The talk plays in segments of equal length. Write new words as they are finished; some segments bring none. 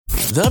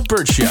The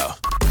Burt Show.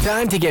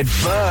 Time to get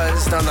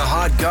buzzed on the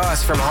hot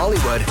goss from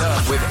Hollywood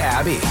with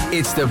Abby.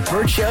 It's The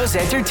Burt Show's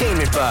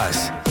Entertainment Buzz.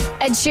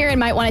 Ed Sheeran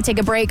might want to take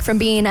a break from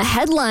being a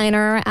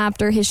headliner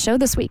after his show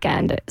this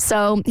weekend.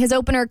 So his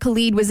opener,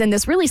 Khalid, was in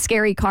this really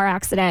scary car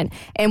accident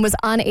and was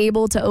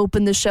unable to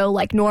open the show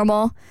like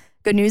normal.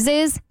 Good news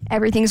is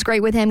everything's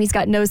great with him. He's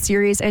got no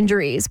serious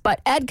injuries.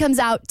 But Ed comes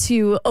out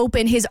to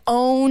open his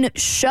own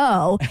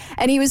show,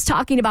 and he was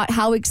talking about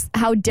how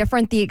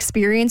different the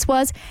experience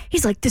was.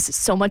 He's like, this is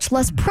so much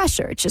less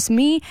pressure. It's just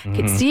me. I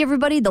can see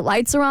everybody. The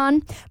lights are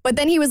on. But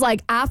then he was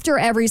like, after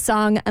every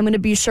song, I'm going to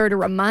be sure to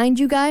remind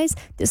you guys,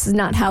 this is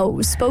not how it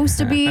was supposed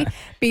to be.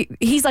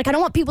 He's like, I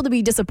don't want people to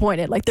be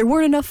disappointed. Like, there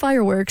weren't enough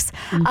fireworks.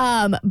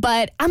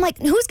 But I'm like,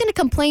 who's going to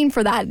complain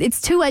for that? It's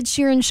 2 Ed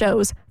Sheeran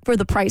shows for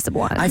the price of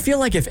one. I feel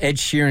like if Ed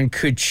Sheeran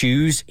could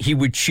choose, he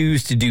would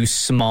choose to do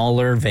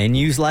smaller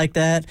venues like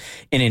that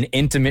in an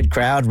intimate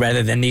crowd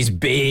rather than these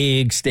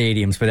big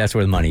stadiums, but that's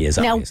where the money is.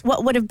 Now, obviously.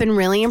 what would have been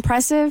really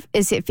impressive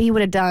is if he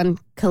would have done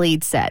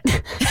Khalid's set.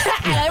 It's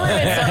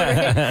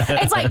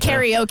like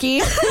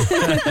karaoke.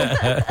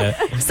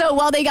 So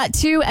while they got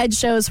 2 Ed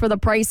shows for the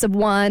price of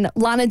one,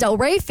 Lana Del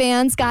Rey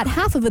fans got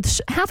half of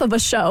a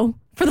show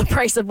for the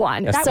price of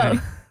one.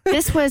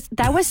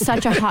 That was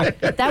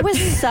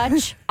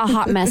such a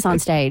hot mess on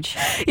stage.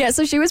 Yeah,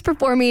 so she was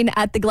performing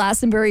at the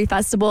Glastonbury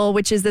Festival,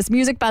 which is this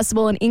music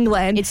festival in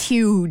England. It's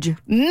huge.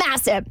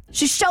 Massive.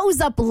 She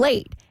shows up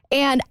late.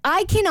 And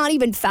I cannot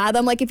even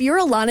fathom, like, if you're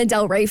a Lana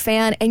Del Rey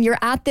fan and you're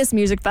at this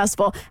music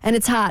festival and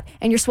it's hot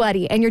and you're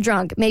sweaty and you're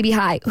drunk, maybe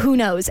high, who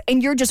knows,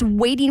 and you're just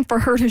waiting for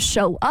her to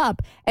show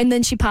up, and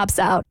then she pops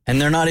out. And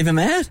they're not even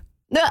mad?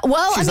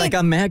 Well, She's like,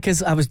 I'm mad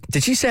because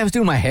did she say I was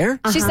doing my hair?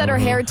 She said her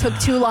hair took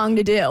too long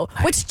to do,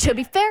 which, to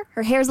be fair,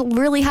 her hair's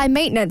really high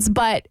maintenance,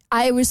 but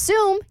I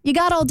assume you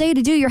got all day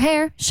to do your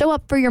hair. Show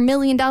up for your $1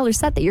 million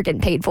set that you're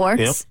getting paid for.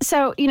 Yep.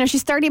 So,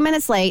 she's 30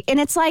 minutes late, and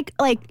it's like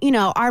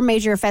our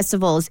major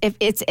festivals, if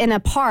it's in a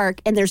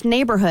park and there's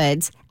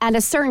neighborhoods, at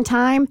a certain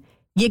time,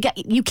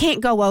 you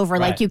can't go over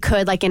like you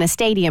could like in a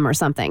stadium or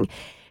something.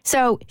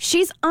 So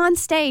she's on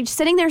stage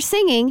sitting there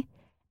singing,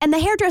 and the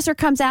hairdresser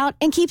comes out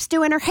and keeps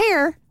doing her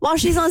hair while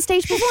she's on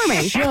stage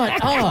performing.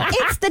 Shut up.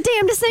 It's the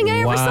damnedest thing I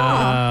ever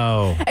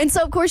saw. And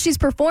so, of course, she's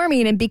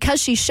performing, and because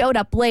she showed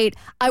up late,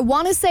 I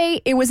want to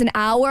say it was an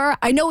hour.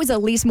 I know it was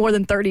at least more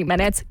than 30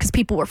 minutes because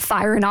people were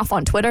firing off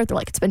on Twitter. They're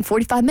like, it's been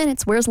 45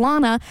 minutes. Where's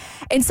Lana?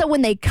 And so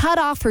when they cut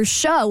off her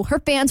show, her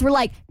fans were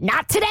like,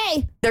 not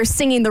today. They're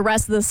singing the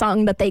rest of the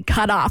song that they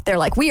cut off. They're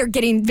like, we are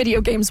getting video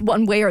games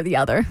one way or the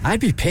other. I'd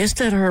be pissed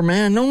at her,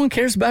 man. No one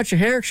cares about your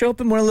hair. Show up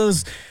in one of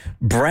those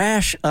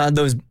brash,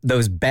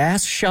 those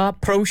Bass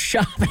Shop, Pro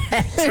Shop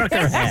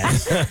trucker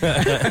hats.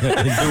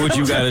 Do what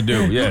you got to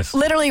do, yes.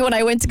 Literally, when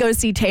I went to go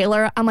see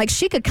Taylor, I'm like,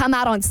 she could come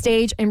out on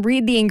stage and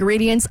read the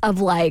ingredients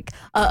of like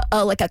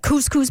a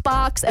couscous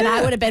box, and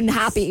I would have been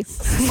happy.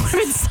 I would have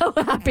been so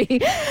happy.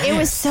 It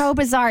was so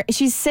bizarre.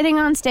 She's sitting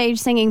on stage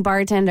singing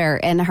Bartender,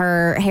 and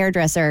her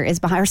hairdresser is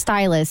behind, her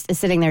stylist is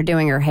sitting there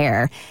doing her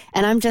hair.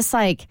 And I'm just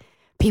like,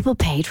 people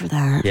paid for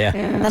that. Yeah.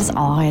 That's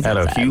all I had to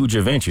At a huge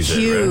event, you said,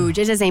 Huge.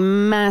 right? It is a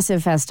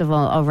massive festival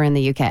over in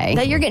the UK.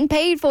 That you're getting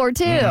paid for,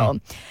 too.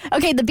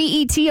 Okay, the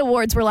BET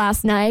Awards were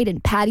last night,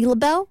 and Patti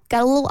LaBelle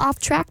got a little off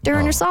track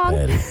during her song.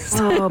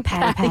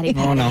 Patty.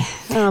 Oh, no.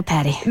 Oh,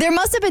 Patty. There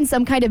must have been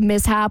some kind of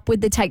mishap with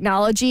the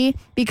technology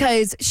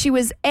because she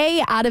was,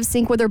 out of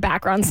sync with her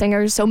background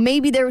singers, so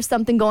maybe there was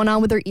something going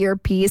on with her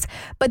earpiece.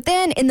 But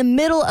then in the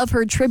middle of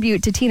her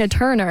tribute to Tina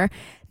Turner,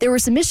 there were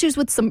some issues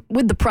with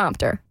the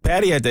prompter.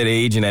 Patty at that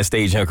age in that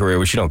stage in her career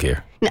where she don't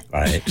care. No.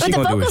 Right. But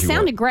the vocals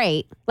sounded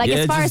great. Like, Yeah,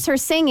 as far as her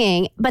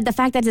singing, but the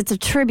fact that it's a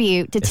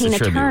tribute to Tina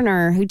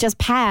Turner, who just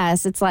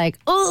passed, it's like,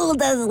 oh,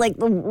 that's like...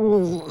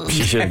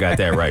 She should have got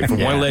that right.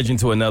 From one legend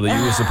to another,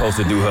 you were supposed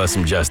to do her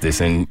some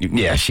justice, and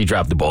she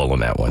dropped the ball on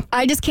that one.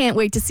 I just can't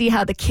wait to see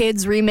how the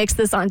kids remix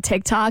this on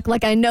TikTok.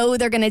 Like, I know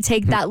they're going to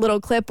take that little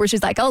clip where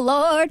she's like, oh,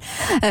 Lord,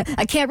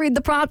 I can't read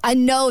the prompt. I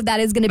know that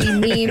is going to be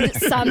memed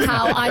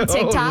somehow on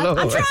TikTok. Oh,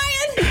 I'm trying.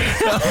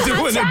 I'm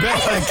doing the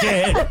best I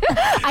can.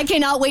 I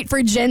cannot wait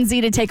for Gen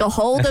Z to take a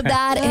hold of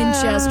that and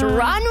just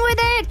run with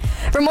it.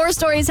 For more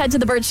stories, head to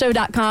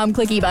theburtshow.com.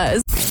 Click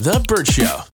eBuzz. The Burt Show.